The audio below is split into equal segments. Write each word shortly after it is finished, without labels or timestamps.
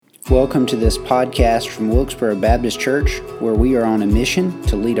Welcome to this podcast from Wilkesboro Baptist Church, where we are on a mission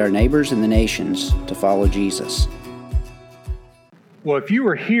to lead our neighbors and the nations to follow Jesus. Well, if you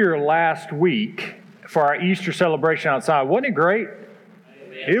were here last week for our Easter celebration outside, wasn't it great?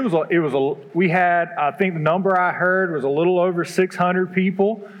 We had, I think the number I heard was a little over 600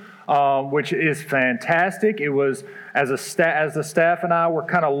 people, which is fantastic. It was, as the staff and I were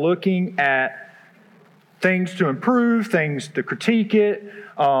kind of looking at things to improve, things to critique it.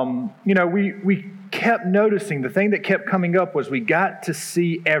 We kept noticing the thing that kept coming up was we got to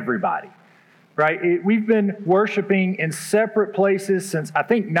see everybody, right? We've been worshiping in separate places since I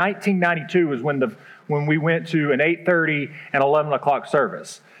think 1992 was when we went to an 8:30 and 11 o'clock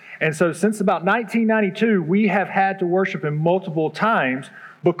service. And so since about 1992, we have had to worship in multiple times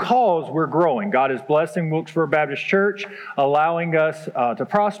because we're growing. God is blessing Wilkesboro Baptist Church, allowing us to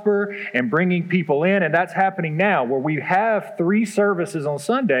prosper and bringing people in. And that's happening now where we have 3 services on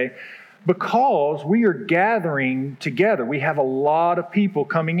Sunday because we are gathering together. We have a lot of people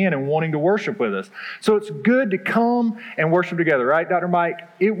coming in and wanting to worship with us. So it's good to come and worship together, right, Dr. Mike?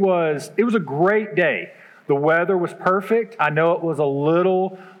 It was a great day. The weather was perfect. I know it was a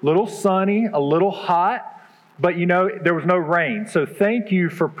little sunny, a little hot. But there was no rain. So thank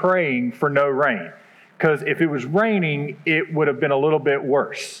you for praying for no rain. Because if it was raining, it would have been a little bit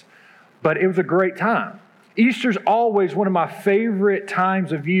worse. But it was a great time. Easter's always one of my favorite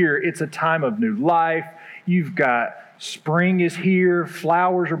times of year. It's a time of new life. You've got spring is here,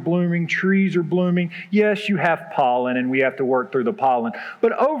 flowers are blooming, trees are blooming. Yes, you have pollen and we have to work through the pollen.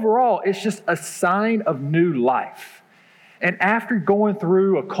 But overall, it's just a sign of new life. And after going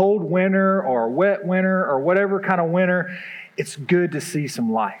through a cold winter or a wet winter or whatever kind of winter, it's good to see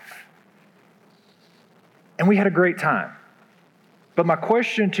some life. And we had a great time. But my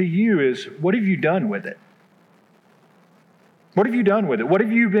question to you is, what have you done with it? What have you done with it? What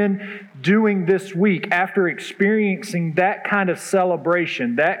have you been doing this week after experiencing that kind of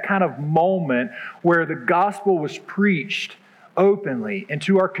celebration, that kind of moment where the gospel was preached openly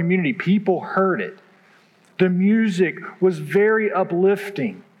into our community? People heard it. The music was very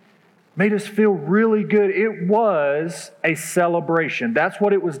uplifting, made us feel really good. It was a celebration. That's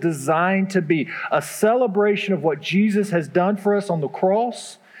what it was designed to be, a celebration of what Jesus has done for us on the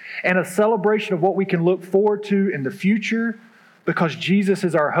cross and a celebration of what we can look forward to in the future because Jesus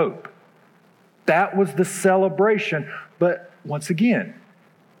is our hope. That was the celebration. But once again,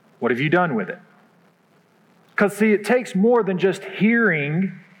 what have you done with it? Because see, it takes more than just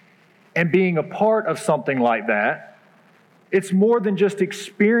hearing and being a part of something like that. It's more than just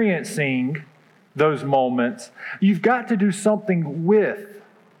experiencing those moments. You've got to do something with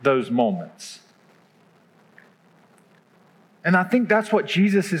those moments. And I think that's what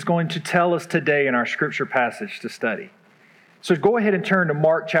Jesus is going to tell us today in our scripture passage to study. So go ahead and turn to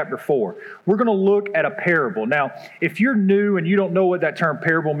Mark chapter 4. We're going to look at a parable. Now, if you're new and you don't know what that term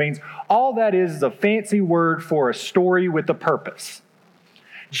parable means, all that is a fancy word for a story with a purpose.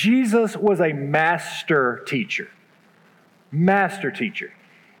 Jesus was a master teacher. Master teacher.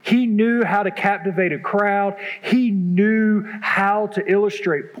 He knew how to captivate a crowd. He knew how to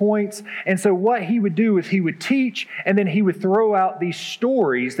illustrate points. And so what he would do is he would teach and then he would throw out these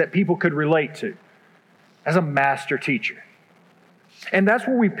stories that people could relate to as a master teacher. And that's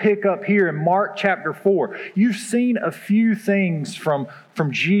where we pick up here in Mark chapter 4. You've seen a few things from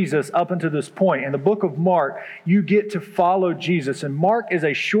Jesus up until this point. In the book of Mark, you get to follow Jesus. And Mark is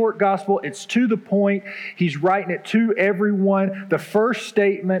a short gospel. It's to the point. He's writing it to everyone. The first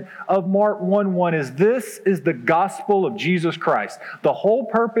statement of Mark 1:1 is, "This is the gospel of Jesus Christ." The whole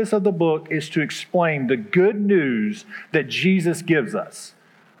purpose of the book is to explain the good news that Jesus gives us.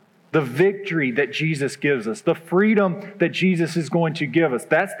 The victory that Jesus gives us, the freedom that Jesus is going to give us.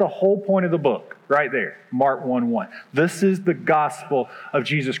 That's the whole point of the book, right there, Mark 1:1. This is the gospel of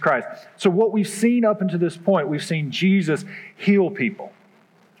Jesus Christ. So what we've seen up until this point, we've seen Jesus heal people.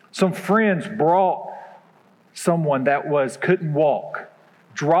 Some friends brought someone that couldn't walk,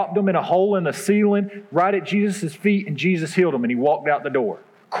 dropped them in a hole in the ceiling right at Jesus' feet, and Jesus healed them, and he walked out the door.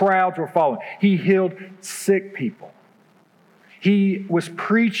 Crowds were following. He healed sick people. He was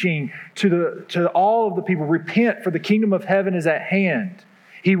preaching to all of the people, repent for the kingdom of heaven is at hand.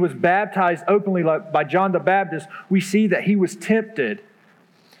 He was baptized openly by John the Baptist. We see that he was tempted.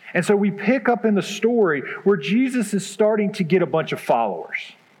 And so we pick up in the story where Jesus is starting to get a bunch of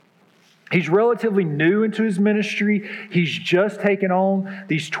followers. He's relatively new into his ministry. He's just taken on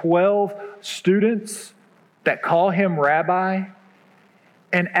these 12 students that call him rabbi.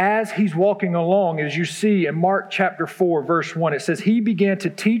 And as he's walking along, as you see in Mark chapter 4, verse 1, it says, he began to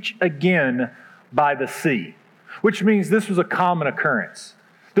teach again by the sea, which means this was a common occurrence.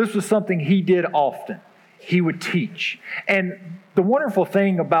 This was something he did often. He would teach. And the wonderful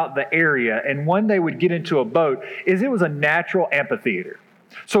thing about the area, and when they would get into a boat, is it was a natural amphitheater.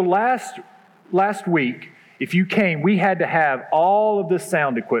 So last week, if you came, we had to have all of this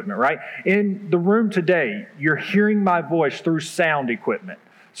sound equipment, right? In the room today, you're hearing my voice through sound equipment.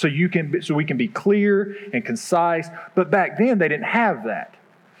 So we can be clear and concise. But back then, they didn't have that.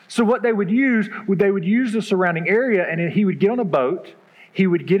 So what they would use the surrounding area, and he would get on a boat, he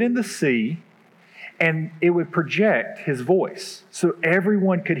would get in the sea, and it would project his voice so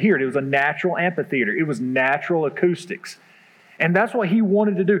everyone could hear it. It was a natural amphitheater. It was natural acoustics. And that's what he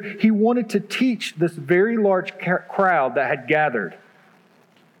wanted to do. He wanted to teach this very large crowd that had gathered.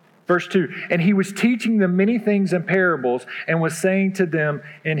 Verse 2, and he was teaching them many things in parables and was saying to them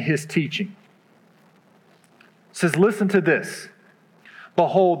in his teaching. It says, listen to this.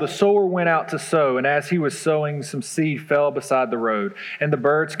 Behold, the sower went out to sow, and as he was sowing, some seed fell beside the road, and the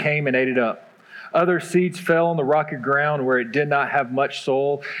birds came and ate it up. Other seeds fell on the rocky ground where it did not have much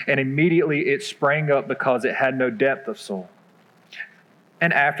soil, and immediately it sprang up because it had no depth of soil.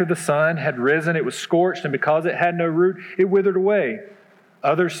 And after the sun had risen, it was scorched, and because it had no root, it withered away.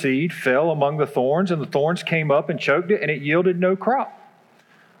 Other seed fell among the thorns, and the thorns came up and choked it, and it yielded no crop.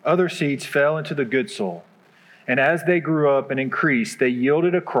 Other seeds fell into the good soil. And as they grew up and increased, they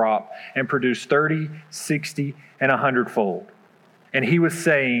yielded a crop and produced 30, 60, and 100-fold. And he was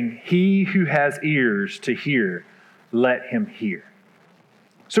saying, he who has ears to hear, let him hear.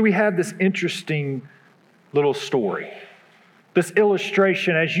 So we have this interesting little story. This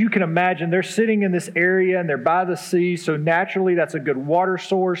illustration, as you can imagine, they're sitting in this area and they're by the sea, so naturally that's a good water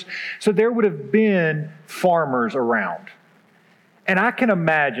source. So there would have been farmers around. And I can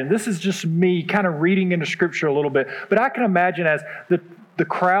imagine, this is just me kind of reading into Scripture a little bit, but I can imagine as the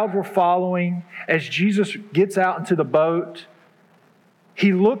crowds were following, as Jesus gets out into the boat,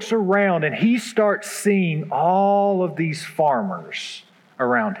 he looks around and he starts seeing all of these farmers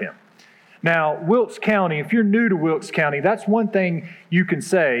around him. Now, Wilkes County, if you're new to Wilkes County, that's one thing you can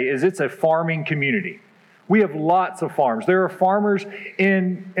say is it's a farming community. We have lots of farms. There are farmers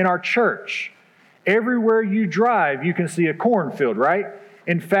in our church. Everywhere you drive, you can see a cornfield, right?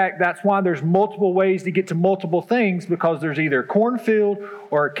 In fact, that's why there's multiple ways to get to multiple things, because there's either a cornfield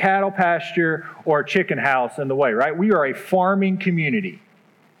or a cattle pasture or a chicken house in the way, right? We are a farming community.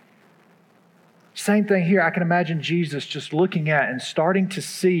 Same thing here. I can imagine Jesus just looking at and starting to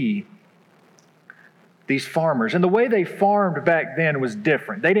see these farmers. And the way they farmed back then was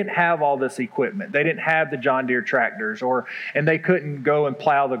different. They didn't have all this equipment. They didn't have the John Deere tractors, and they couldn't go and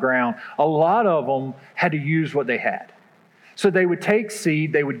plow the ground. A lot of them had to use what they had. So they would take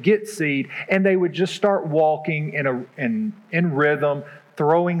seed, they would get seed, and they would just start walking in rhythm,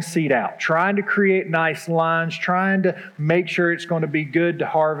 throwing seed out, trying to create nice lines, trying to make sure it's going to be good to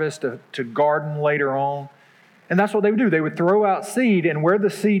harvest, to garden later on. And that's what they would do. They would throw out seed, and where the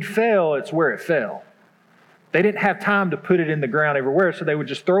seed fell, it's where it fell. They didn't have time to put it in the ground everywhere, so they would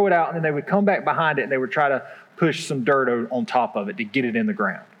just throw it out, and then they would come back behind it, and they would try to push some dirt on top of it to get it in the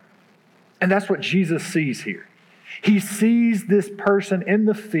ground. And that's what Jesus sees here. He sees this person in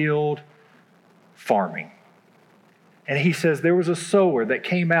the field farming. And he says there was a sower that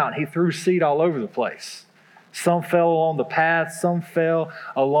came out, and he threw seed all over the place. Some fell along the path, some fell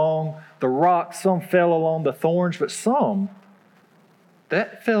along the rocks, some fell along the thorns, but some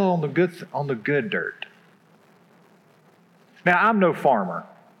that fell on the good dirt. Now, I'm no farmer.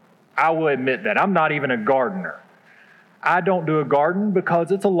 I will admit that. I'm not even a gardener. I don't do a garden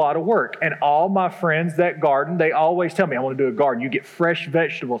because it's a lot of work. And all my friends that garden, they always tell me, I want to do a garden. You get fresh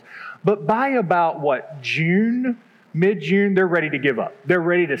vegetables. But by about, mid-June, they're ready to give up. They're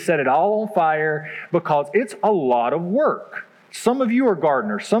ready to set it all on fire because it's a lot of work. Some of you are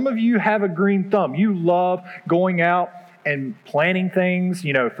gardeners. Some of you have a green thumb. You love going out and planting things.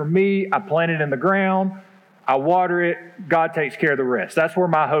 For me, I plant it in the ground. I water it. God takes care of the rest. That's where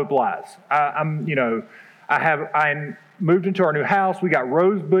my hope lies. I moved into our new house. We got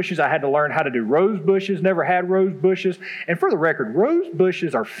rose bushes. I had to learn how to do rose bushes. Never had rose bushes. And for the record, rose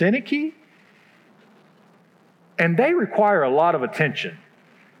bushes are finicky, and they require a lot of attention.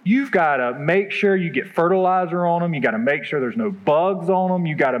 You've got to make sure you get fertilizer on them. You got to make sure there's no bugs on them.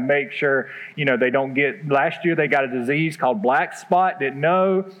 You got to make sure, they don't get, last year they got a disease called black spot. Didn't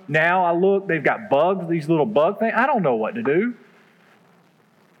know. Now I look, they've got bugs, these little bug things. I don't know what to do.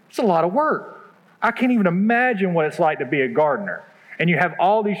 It's a lot of work. I can't even imagine what it's like to be a gardener. And you have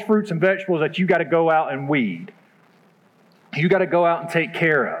all these fruits and vegetables that you got to go out and weed. You got to go out and take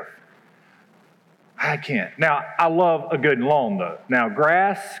care of. I can't. Now, I love a good lawn, though. Now,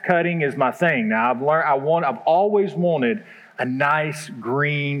 grass cutting is my thing. Now, I've always wanted a nice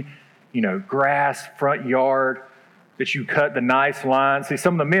green, grass front yard that you cut the nice lines. See,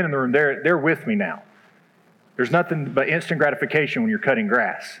 some of the men in the room, they're with me now. There's nothing but instant gratification when you're cutting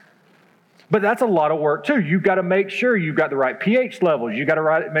grass. But that's a lot of work too. You've got to make sure you've got the right pH levels. You've got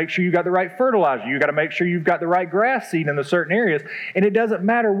to make sure you've got the right fertilizer. You've got to make sure you've got the right grass seed in the certain areas. And it doesn't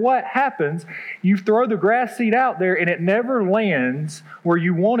matter what happens. You throw the grass seed out there and it never lands where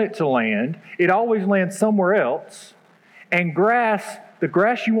you want it to land. It always lands somewhere else. And the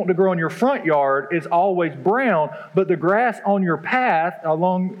grass you want to grow in your front yard is always brown, but the grass on your path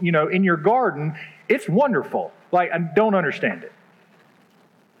along, in your garden, it's wonderful. Like, I don't understand it.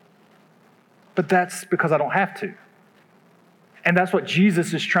 But that's because I don't have to. And that's what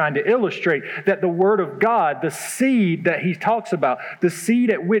Jesus is trying to illustrate, that the Word of God, the seed that he talks about, the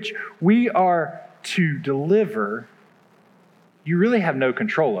seed at which we are to deliver, you really have no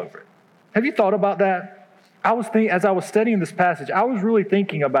control over it. Have you thought about that? As I was studying this passage, I was really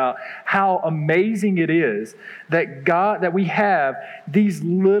thinking about how amazing it is that we have these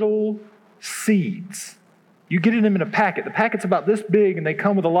little seeds. You get them in a packet. The packet's about this big and they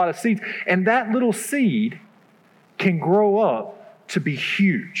come with a lot of seeds. And that little seed can grow up to be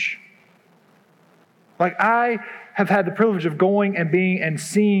huge. Like, I have had the privilege of going and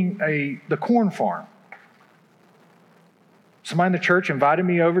seeing the corn farm. Somebody in the church invited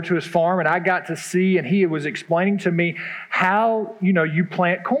me over to his farm and I got to see, and he was explaining to me how, you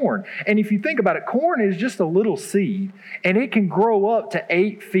plant corn. And if you think about it, corn is just a little seed and it can grow up to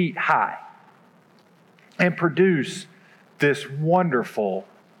 8 feet high and produce this wonderful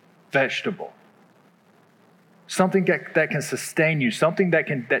vegetable. Something that can sustain you, something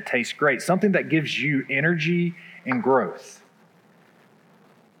that tastes great, something that gives you energy and growth.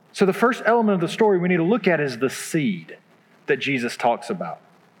 So the first element of the story we need to look at is the seed that Jesus talks about.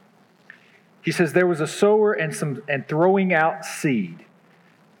 He says there was a sower and throwing out seed.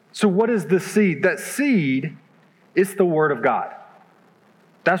 So what is the seed? That seed is the Word of God.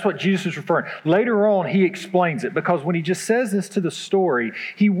 That's what Jesus is referring. Later on, he explains it, because when he just says this to the story,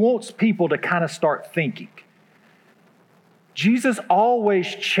 he wants people to kind of start thinking. Jesus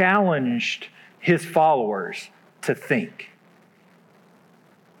always challenged his followers to think.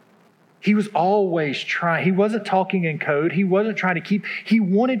 He was always trying. He wasn't talking in code. He wasn't trying to he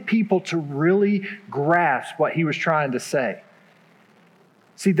wanted people to really grasp what he was trying to say.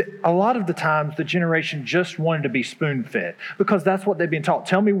 See, a lot of the times the generation just wanted to be spoon-fed because that's what they've been taught.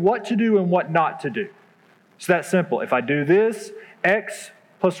 Tell me what to do and what not to do. It's that simple. If I do this, X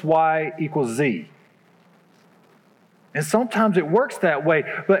plus Y equals Z. And sometimes it works that way,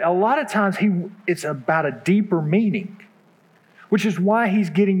 but a lot of times it's about a deeper meaning, which is why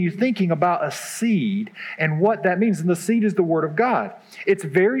he's getting you thinking about a seed and what that means. And the seed is the Word of God. It's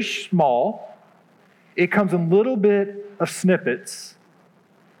very small. It comes in a little bit of snippets,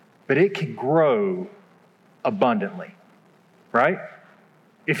 but it can grow abundantly, right?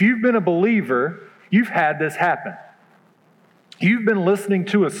 If you've been a believer, you've had this happen. You've been listening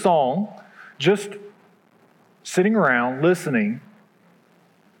to a song, just sitting around listening,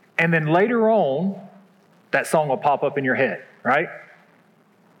 and then later on, that song will pop up in your head, right?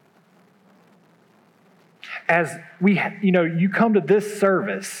 As you come to this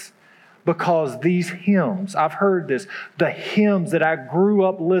service because these hymns, I've heard this, the hymns that I grew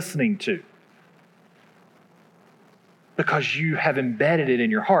up listening to, because you have embedded it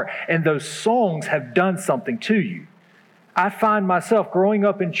in your heart, and those songs have done something to you. I find myself growing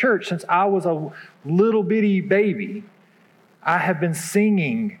up in church since I was a little bitty baby. I have been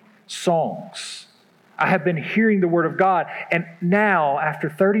singing songs. I have been hearing the Word of God. And now, after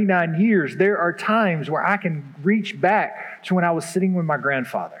 39 years, there are times where I can reach back to when I was sitting with my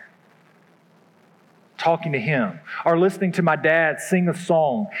grandfather, talking to him, or listening to my dad sing a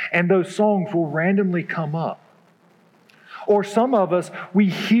song, and those songs will randomly come up. Or some of us, we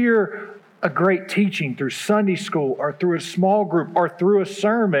hear a great teaching through Sunday school or through a small group or through a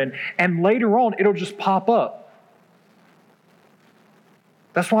sermon, and later on it'll just pop up.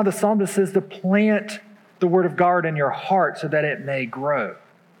 That's why the psalmist says to plant the Word of God in your heart so that it may grow.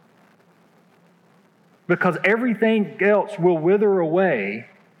 Because everything else will wither away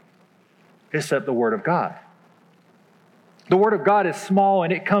except the Word of God. The Word of God is small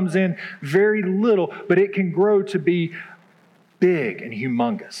and it comes in very little, but it can grow to be big and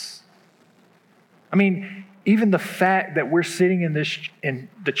humongous. I mean, even the fact that we're sitting in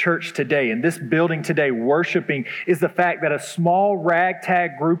the church today, in this building today, worshiping, is the fact that a small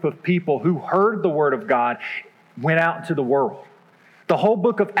ragtag group of people who heard the Word of God went out into the world. The whole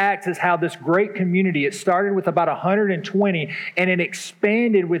book of Acts is how this great community, it started with about 120, and it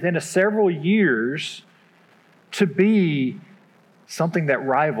expanded within several years to be something that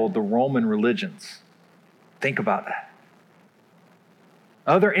rivaled the Roman religions. Think about that.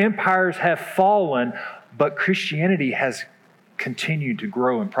 Other empires have fallen, but Christianity has continued to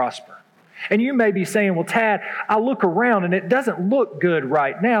grow and prosper. And you may be saying, well, Tad, I look around and it doesn't look good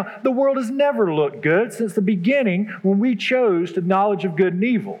right now. The world has never looked good since the beginning when we chose the knowledge of good and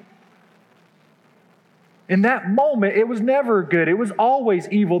evil. In that moment, it was never good. It was always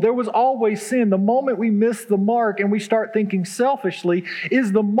evil. There was always sin. The moment we miss the mark and we start thinking selfishly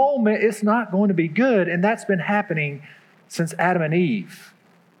is the moment it's not going to be good. And that's been happening since Adam and Eve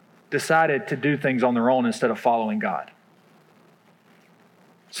decided to do things on their own instead of following God.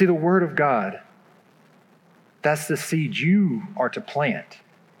 See, the Word of God, that's the seed you are to plant.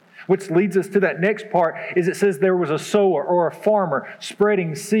 Which leads us to that next part is it says there was a sower or a farmer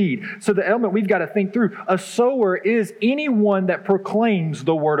spreading seed. So the element we've got to think through, a sower is anyone that proclaims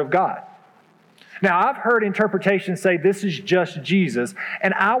the Word of God. Now, I've heard interpretations say this is just Jesus,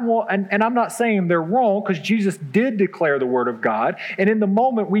 and I'm not saying they're wrong because Jesus did declare the Word of God, and in the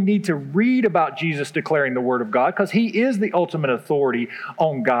moment we need to read about Jesus declaring the Word of God because He is the ultimate authority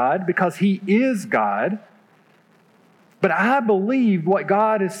on God because He is God. But I believe what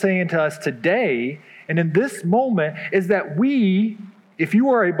God is saying to us today and in this moment is that we, if you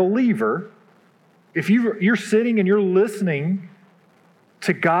are a believer, if you're sitting and you're listening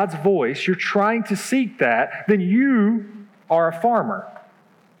to God's voice, you're trying to seek that, then you are a farmer.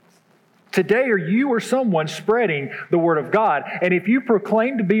 Today, are you or someone spreading the Word of God? And if you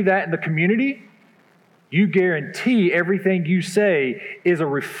proclaim to be that in the community, you guarantee everything you say is a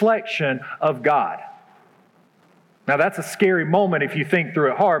reflection of God. Now, that's a scary moment if you think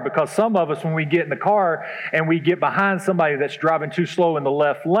through it hard, because some of us, when we get in the car and we get behind somebody that's driving too slow in the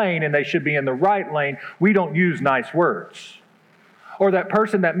left lane and they should be in the right lane, we don't use nice words. Or that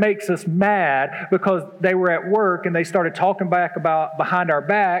person that makes us mad because they were at work and they started talking back about behind our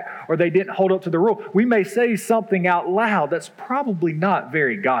back, or they didn't hold up to the rule. We may say something out loud that's probably not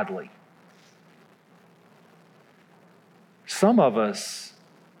very godly. Some of us,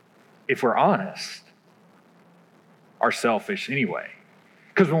 if we're honest, are selfish anyway.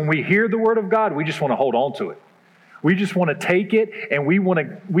 Because when we hear the Word of God, we just want to hold on to it. We just want to take it and we want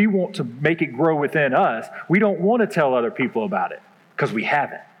to make it grow within us. We don't want to tell other people about it because we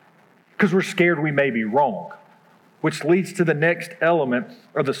haven't. Because we're scared we may be wrong. Which leads to the next element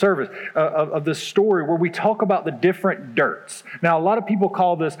of the service, of the story where we talk about the different dirts. Now, a lot of people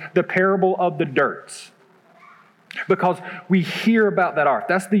call this the parable of the dirts. Because we hear about that art.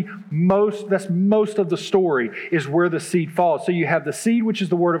 That's most of the story is where the seed falls. So you have the seed, which is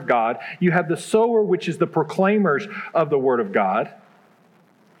the Word of God. You have the sower, which is the proclaimers of the Word of God.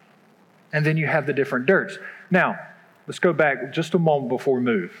 And then you have the different dirts. Now, let's go back just a moment before we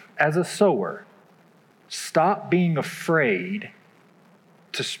move. As a sower, stop being afraid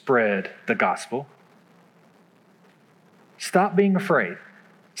to spread the gospel. Stop being afraid.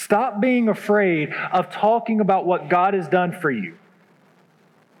 Stop being afraid of talking about what God has done for you.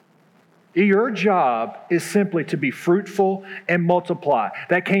 Your job is simply to be fruitful and multiply.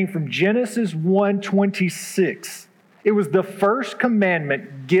 That came from Genesis 1:26. It was the first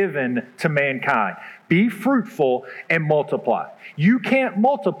commandment given to mankind. Be fruitful and multiply. You can't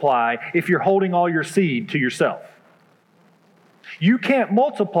multiply if you're holding all your seed to yourself. You can't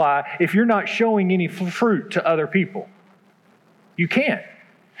multiply if you're not showing any fruit to other people. You can't.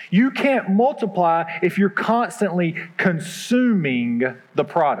 You can't multiply if you're constantly consuming the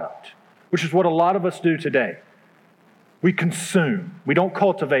product, which is what a lot of us do today. We consume. We don't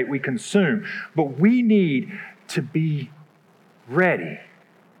cultivate, we consume. But we need to be ready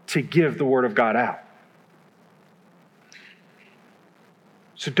to give the Word of God out.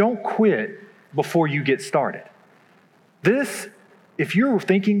 So don't quit before you get started. If you're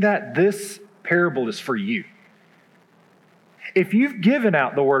thinking that, this parable is for you. If you've given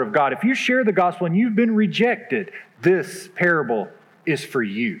out the Word of God, if you share the gospel and you've been rejected, this parable is for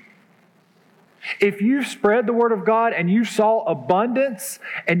you. If you've spread the Word of God and you saw abundance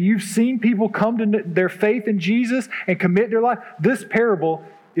and you've seen people come to their faith in Jesus and commit their life, this parable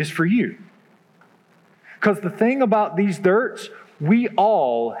is for you. Because the thing about these dirts, we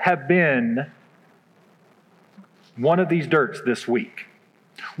all have been one of these dirts this week.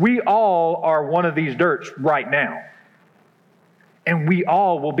 We all are one of these dirts right now. And we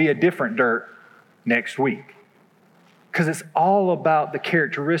all will be a different dirt next week. Because it's all about the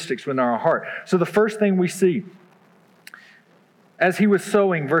characteristics within our heart. So the first thing we see, as he was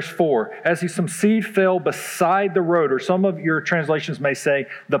sowing, verse 4, some seed fell beside the road, or some of your translations may say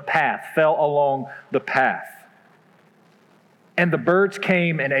the path, fell along the path. And the birds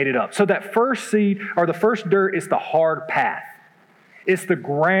came and ate it up. So that first seed, or the first dirt, is the hard path. It's the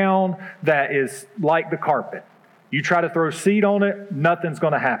ground that is like the carpet. You try to throw seed on it, nothing's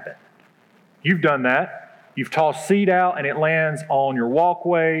going to happen. You've done that. You've tossed seed out and it lands on your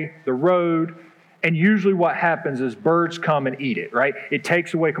walkway, the road, and usually what happens is birds come and eat it, right? It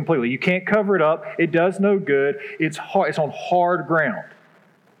takes away completely. You can't cover it up. It does no good. It's hard, it's on hard ground.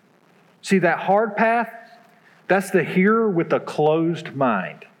 See, that hard path, that's the hearer with a closed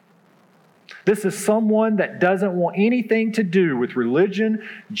mind. This is someone that doesn't want anything to do with religion,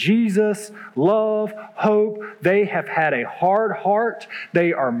 Jesus, love, hope. They have had a hard heart.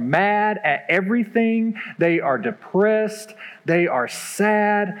 They are mad at everything. They are depressed. They are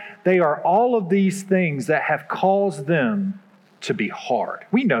sad. They are all of these things that have caused them to be hard.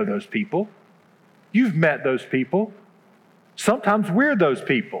 We know those people. You've met those people. Sometimes we're those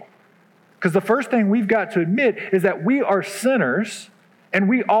people. Because the first thing we've got to admit is that we are sinners. And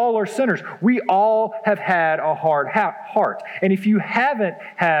we all are sinners. We all have had a hard heart. And if you haven't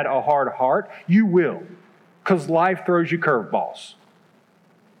had a hard heart, you will. Because life throws you curveballs.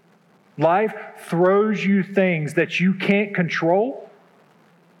 Life throws you things that you can't control,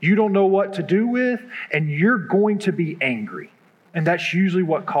 you don't know what to do with, and you're going to be angry. And that's usually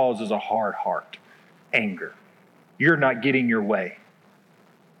what causes a hard heart. Anger. You're not getting your way.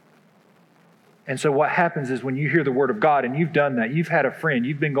 And so what happens is when you hear the word of God and you've done that, you've had a friend,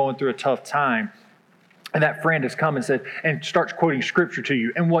 you've been going through a tough time, and that friend has come and said, and starts quoting scripture to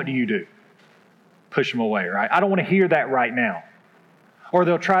you, and what do? Push them away, right? I don't want to hear that right now. Or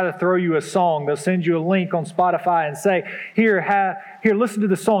they'll try to throw you a song. They'll send you a link on Spotify and say, here, listen to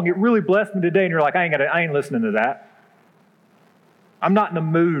the song. It really blessed me today. And you're like, I ain't listening to that. I'm not in the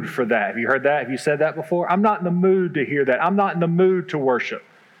mood for that. Have you heard that? Have you said that before? I'm not in the mood to hear that. I'm not in the mood to worship.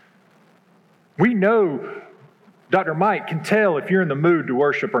 We know Dr. Mike can tell if you're in the mood to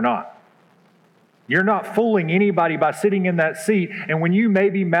worship or not. You're not fooling anybody by sitting in that seat. And when you may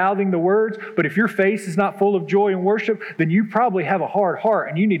be mouthing the words, but if your face is not full of joy and worship, then you probably have a hard heart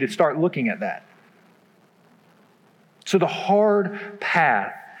and you need to start looking at that. So the hard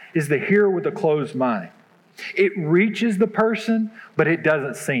path is the hearer with a closed mind. It reaches the person, but it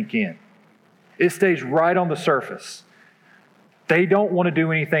doesn't sink in. It stays right on the surface. They don't want to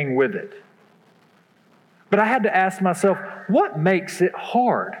do anything with it. But I had to ask myself, what makes it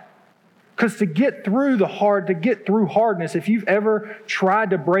hard? Because to get through hardness, if you've ever tried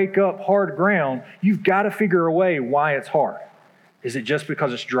to break up hard ground, you've got to figure a way why it's hard. Is it just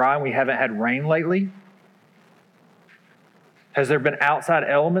because it's dry and we haven't had rain lately? Has there been outside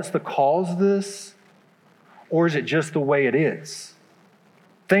elements that cause this? Or is it just the way it is?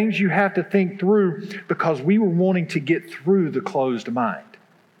 Things you have to think through because we were wanting to get through the closed mind.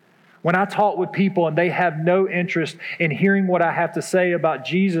 When I talk with people and they have no interest in hearing what I have to say about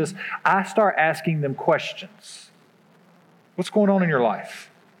Jesus, I start asking them questions. What's going on in your life?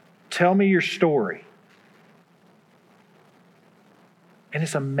 Tell me your story. And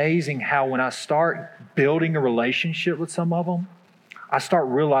it's amazing how when I start building a relationship with some of them, I start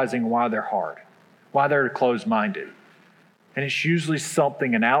realizing why they're hard, why they're closed-minded. And it's usually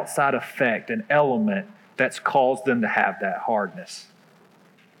something, an outside effect, an element that's caused them to have that hardness.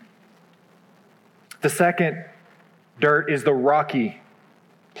 The second dirt is the rocky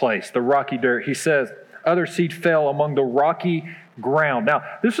place, the rocky dirt. He says, other seed fell among the rocky ground. Now,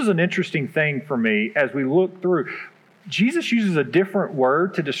 this is an interesting thing for me as we look through. Jesus uses a different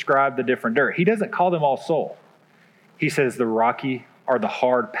word to describe the different dirt. He doesn't call them all soul. He says the rocky or the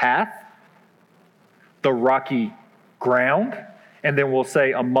hard path, the rocky ground, and then we'll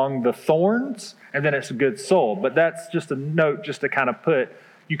say among the thorns, and then it's a good soul. But that's just a note just to kind of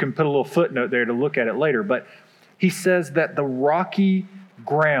you can put a little footnote there to look at it later. But he says that the rocky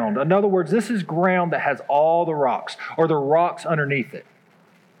ground, in other words, this is ground that has all the rocks or the rocks underneath it.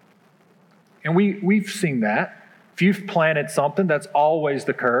 And we've seen that. If you've planted something, that's always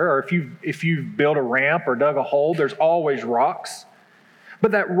the occur. Or if you've built a ramp or dug a hole, there's always rocks.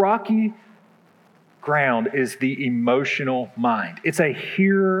 But that rocky ground is the emotional mind. It's a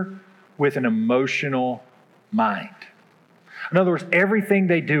hearer with an emotional mind. In other words, everything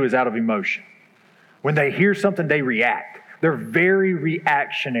they do is out of emotion. When they hear something, they react. They're very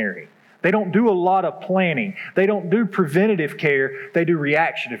reactionary. They don't do a lot of planning. They don't do preventative care. They do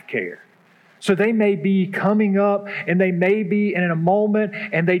reactive care. So they may be coming up and they may be in a moment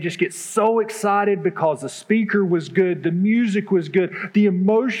and they just get so excited because the speaker was good, the music was good, the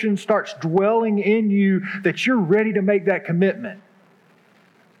emotion starts dwelling in you that you're ready to make that commitment.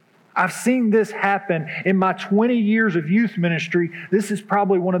 I've seen this happen in my 20 years of youth ministry. This is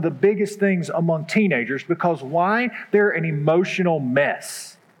probably one of the biggest things among teenagers because why? They're an emotional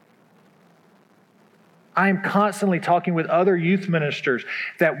mess. I am constantly talking with other youth ministers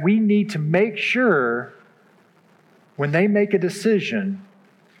that we need to make sure when they make a decision,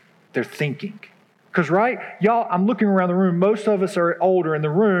 they're thinking. Because, right, y'all, I'm looking around the room. Most of us are older in the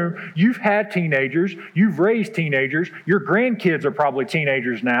room. You've had teenagers. You've raised teenagers. Your grandkids are probably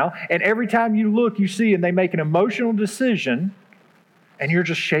teenagers now. And every time you look, you see, and they make an emotional decision, and you're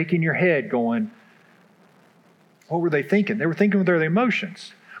just shaking your head going, what were they thinking? They were thinking with their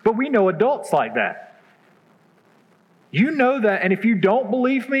emotions. But we know adults like that. You know that, and if you don't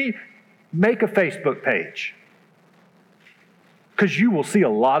believe me, make a Facebook page. Because you will see a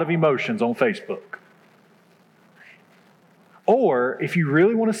lot of emotions on Facebook. Or if you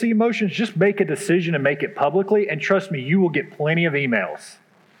really want to see emotions, just make a decision and make it publicly. And trust me, you will get plenty of emails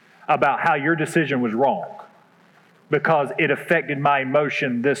about how your decision was wrong because it affected my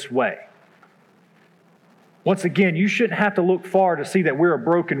emotion this way. Once again, you shouldn't have to look far to see that we're a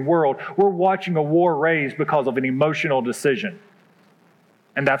broken world. We're watching a war raised because of an emotional decision.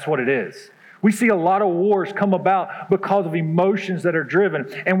 And that's what it is. We see a lot of wars come about because of emotions that are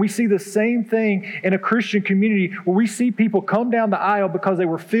driven. And we see the same thing in a Christian community where we see people come down the aisle because they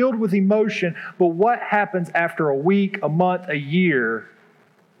were filled with emotion. But what happens after a week, a month, a year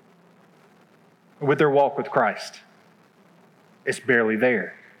with their walk with Christ? It's barely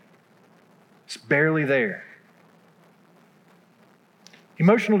there. It's barely there.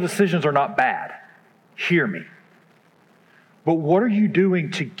 Emotional decisions are not bad. Hear me. But what are you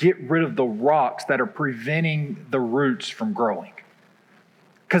doing to get rid of the rocks that are preventing the roots from growing?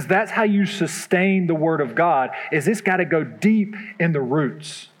 Because that's how you sustain the Word of God, is it's got to go deep in the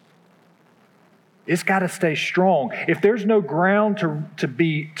roots. It's got to stay strong. If there's no ground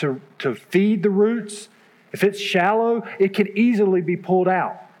to feed the roots, if it's shallow, it can easily be pulled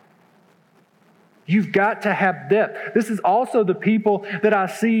out. You've got to have depth. This is also the people that I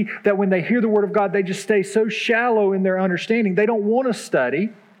see that when they hear the Word of God, they just stay so shallow in their understanding. They don't want to study.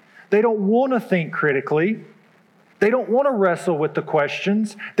 They don't want to think critically. They don't want to wrestle with the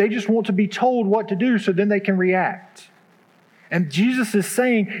questions. They just want to be told what to do so then they can react. And Jesus is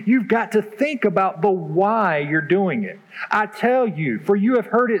saying, you've got to think about the why you're doing it. I tell you, for you have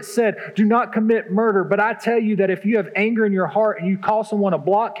heard it said, do not commit murder. But I tell you that if you have anger in your heart and you call someone a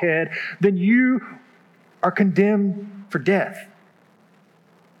blockhead, then you are condemned for death.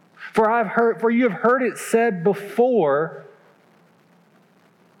 For you have heard it said before,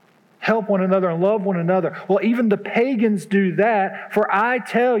 help one another and love one another. Well, even the pagans do that. For I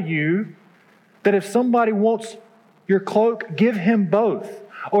tell you that if somebody wants your cloak, give him both.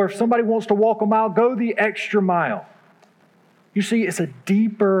 Or if somebody wants to walk a mile, go the extra mile. You see, it's a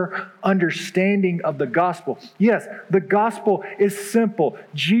deeper understanding of the gospel. Yes, the gospel is simple.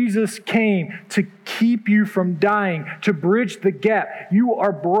 Jesus came to keep you from dying, to bridge the gap. You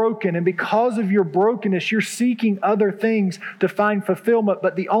are broken, and because of your brokenness, you're seeking other things to find fulfillment,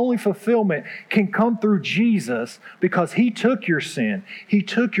 but the only fulfillment can come through Jesus because He took your sin. He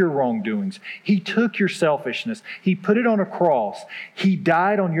took your wrongdoings. He took your selfishness. He put it on a cross. He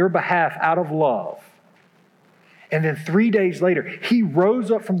died on your behalf out of love. And then 3 days later, He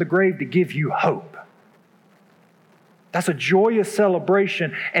rose up from the grave to give you hope. That's a joyous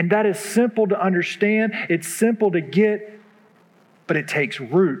celebration, and that is simple to understand. It's simple to get, but it takes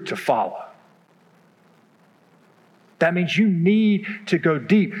root to follow. That means you need to go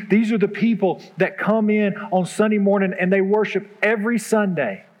deep. These are the people that come in on Sunday morning and they worship every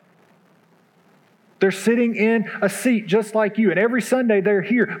Sunday. They're sitting in a seat just like you, and every Sunday they're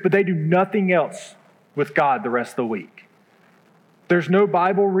here, but they do nothing else with God the rest of the week. There's no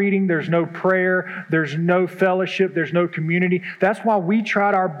Bible reading, there's no prayer, there's no fellowship, there's no community. That's why we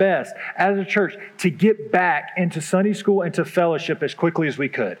tried our best as a church to get back into Sunday school and to fellowship as quickly as we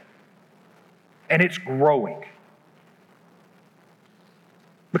could. And it's growing.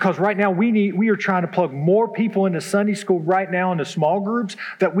 Because right now we are trying to plug more people into Sunday school right now into small groups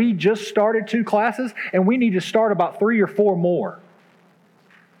that we just started 2 classes, and we need to start about 3 or 4 more.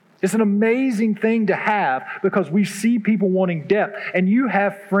 It's an amazing thing to have because we see people wanting depth. And you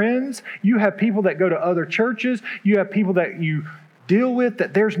have friends, you have people that go to other churches, you have people that you deal with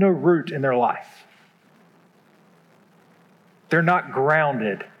that there's no root in their life. They're not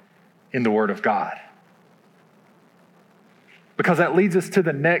grounded in the Word of God. Because that leads us to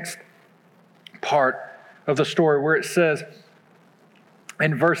the next part of the story where it says,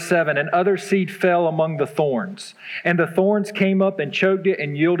 in verse 7, and other seed fell among the thorns, and the thorns came up and choked it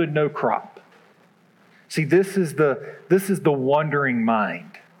and yielded no crop. See, this is the wandering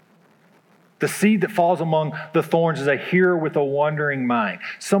mind. The seed that falls among the thorns is a hearer with a wandering mind.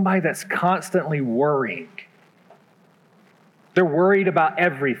 Somebody that's constantly worrying. They're worried about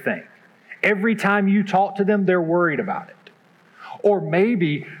everything. Every time you talk to them, they're worried about it. Or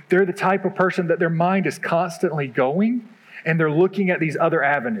maybe they're the type of person that their mind is constantly going and they're looking at these other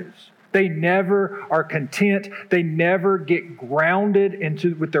avenues. They never are content. They never get grounded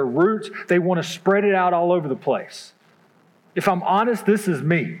with their roots. They want to spread it out all over the place. If I'm honest, this is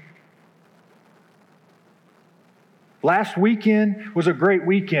me. Last weekend was a great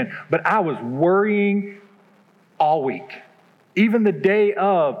weekend, but I was worrying all week. Even the day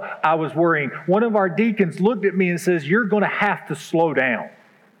of, I was worrying. One of our deacons looked at me and says, "You're going to have to slow down."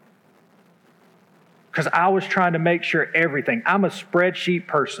 Because I was trying to make sure everything, I'm a spreadsheet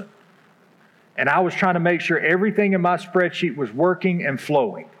person. And I was trying to make sure everything in my spreadsheet was working and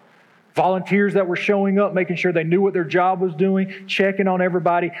flowing. Volunteers that were showing up, making sure they knew what their job was doing, checking on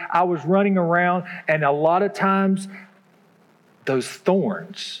everybody. I was running around, and a lot of times, those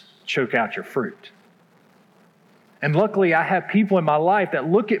thorns choke out your fruit. And luckily, I have people in my life that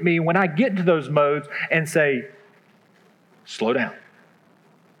look at me when I get into those modes and say, "Slow down.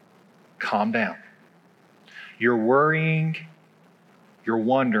 Calm down. Your worrying, your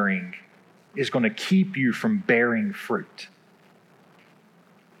wondering is going to keep you from bearing fruit."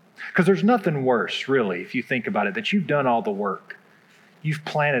 Because there's nothing worse, really, if you think about it, that you've done all the work. You've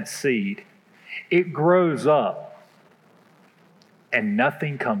planted seed. It grows up, and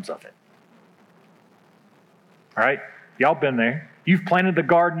nothing comes of it. All right? Y'all been there. You've planted the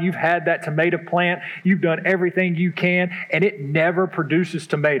garden. You've had that tomato plant. You've done everything you can, and it never produces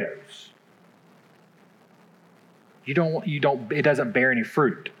tomatoes. It doesn't bear any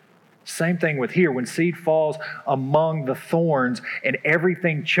fruit. Same thing with here. When seed falls among the thorns and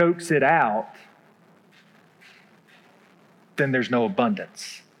everything chokes it out, then there's no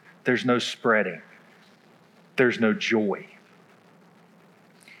abundance. There's no spreading. There's no joy.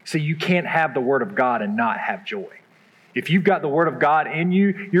 See, you can't have the Word of God and not have joy. If you've got the Word of God in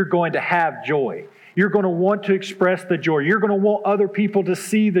you, you're going to have joy. You're going to want to express the joy. You're going to want other people to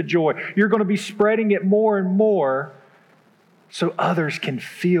see the joy. You're going to be spreading it more and more so others can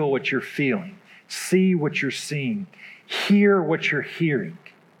feel what you're feeling, see what you're seeing, hear what you're hearing.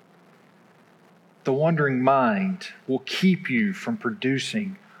 The wandering mind will keep you from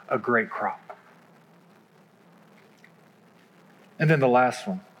producing a great crop. And then the last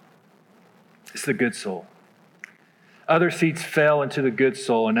one is the good soil. Other seeds fell into the good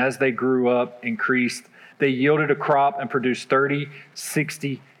soil, and as they grew up, increased, they yielded a crop and produced 30,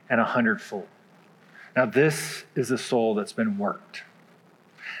 60, and 100-fold. Now, this is the soil that's been worked.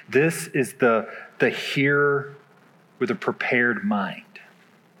 This is the hearer with a prepared mind.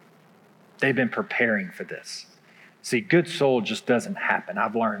 They've been preparing for this. See, good soil just doesn't happen.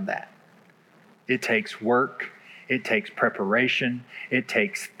 I've learned that. It takes work. It takes preparation. It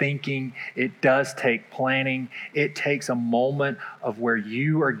takes thinking. It does take planning. It takes a moment of where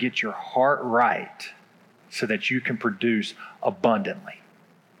you get your heart right so that you can produce abundantly.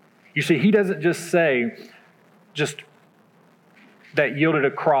 You see, he doesn't just say that yielded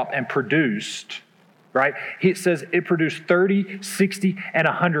a crop and produced, right? He says it produced 30, 60, and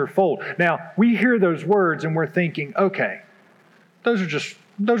 100-fold. Now, we hear those words and we're thinking, okay, those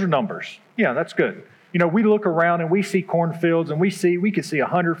are numbers. Yeah, that's good. You know, we look around and we see cornfields and we could see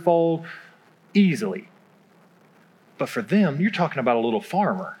 100-fold easily. But for them, you're talking about a little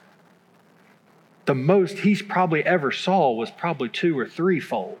farmer. The most he's probably ever saw was probably 2 or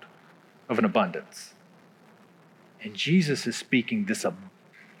 3-fold of an abundance. And Jesus is speaking this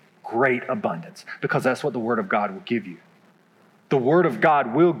great abundance because that's what the Word of God will give you. The Word of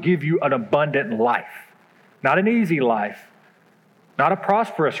God will give you an abundant life. Not an easy life, not a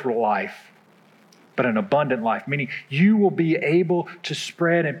prosperous life, but an abundant life, meaning you will be able to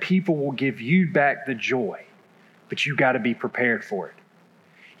spread and people will give you back the joy. But you got to be prepared for it.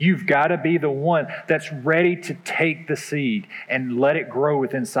 You've got to be the one that's ready to take the seed and let it grow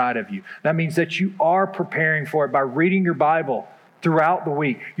within inside of you. That means that you are preparing for it by reading your Bible throughout the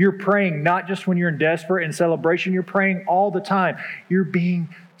week. You're praying not just when you're in desperate and celebration, you're praying all the time.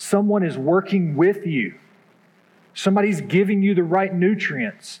 Someone is working with you. Somebody's giving you the right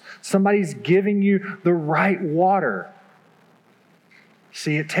nutrients. Somebody's giving you the right water.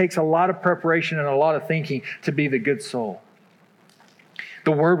 See, it takes a lot of preparation and a lot of thinking to be the good soul.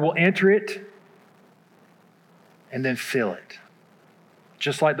 The Word will enter it and then fill it.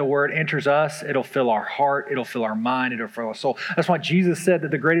 Just like the Word enters us, it'll fill our heart, it'll fill our mind, it'll fill our soul. That's why Jesus said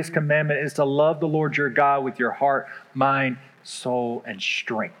that the greatest commandment is to love the Lord your God with your heart, mind, soul, and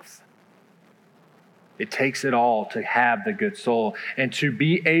strength. It takes it all to have the good soul and to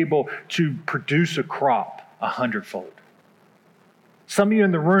be able to produce a crop 100-fold. Some of you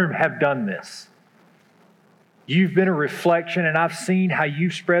in the room have done this. You've been a reflection, and I've seen how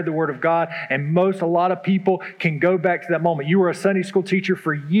you've spread the word of God, and a lot of people can go back to that moment. You were a Sunday school teacher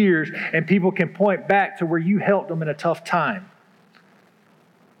for years, and people can point back to where you helped them in a tough time.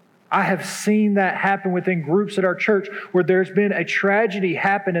 I have seen that happen within groups at our church where there's been a tragedy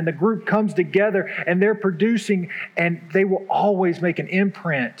happen and the group comes together and they're producing, and they will always make an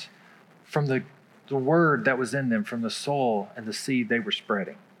imprint from the word that was in them, from the soil and the seed they were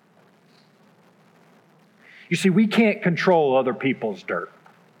spreading. You see, we can't control other people's dirt.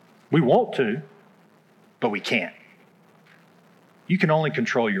 We want to, but we can't. You can only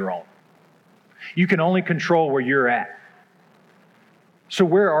control your own. You can only control where you're at. So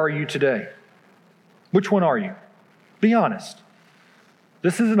where are you today? Which one are you? Be honest.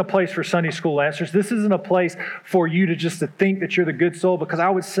 This isn't a place for Sunday school answers. This isn't a place for you to think that you're the good soul, because I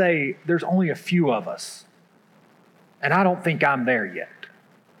would say there's only a few of us. And I don't think I'm there yet.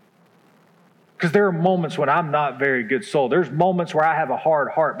 Because there are moments when I'm not very good soul. There's moments where I have a hard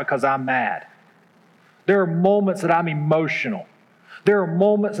heart because I'm mad. There are moments that I'm emotional. There are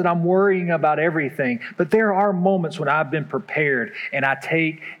moments that I'm worrying about everything, but there are moments when I've been prepared and I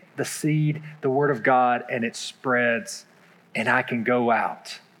take the seed, the word of God, and it spreads, and I can go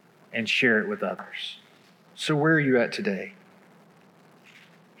out and share it with others. So where are you at today?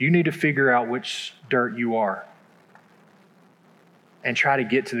 You need to figure out which dirt you are and try to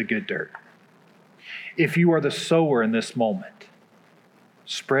get to the good dirt. If you are the sower in this moment,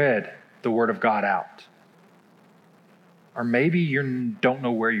 spread the word of God out. Or maybe you don't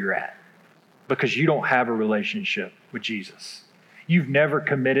know where you're at because you don't have a relationship with Jesus. You've never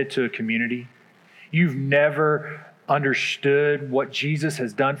committed to a community. You've never understood what Jesus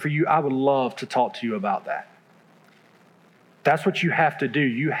has done for you. I would love to talk to you about that. That's what you have to do.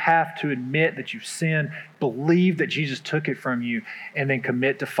 You have to admit that you've sinned, believe that Jesus took it from you, and then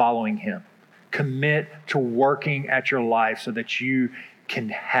commit to following him. Commit to working at your life so that you can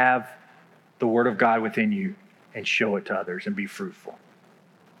have the word of God within you and show it to others and be fruitful.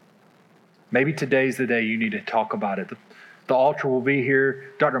 Maybe today's the day you need to talk about it. The altar will be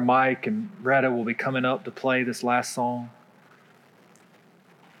here. Dr. Mike and Retta will be coming up to play this last song.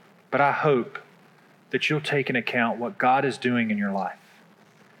 But I hope that you'll take into account what God is doing in your life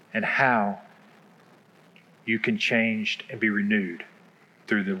and how you can change and be renewed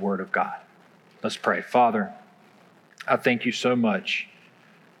through the word of God. Let's pray. Father, I thank you so much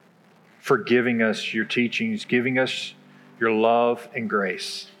for giving us your teachings, giving us your love and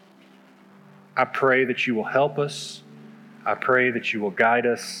grace. I pray that you will help us. I pray that you will guide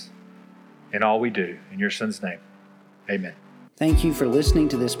us in all we do. In your Son's name, amen. Thank you for listening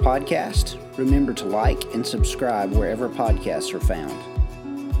to this podcast. Remember to like and subscribe wherever podcasts are found.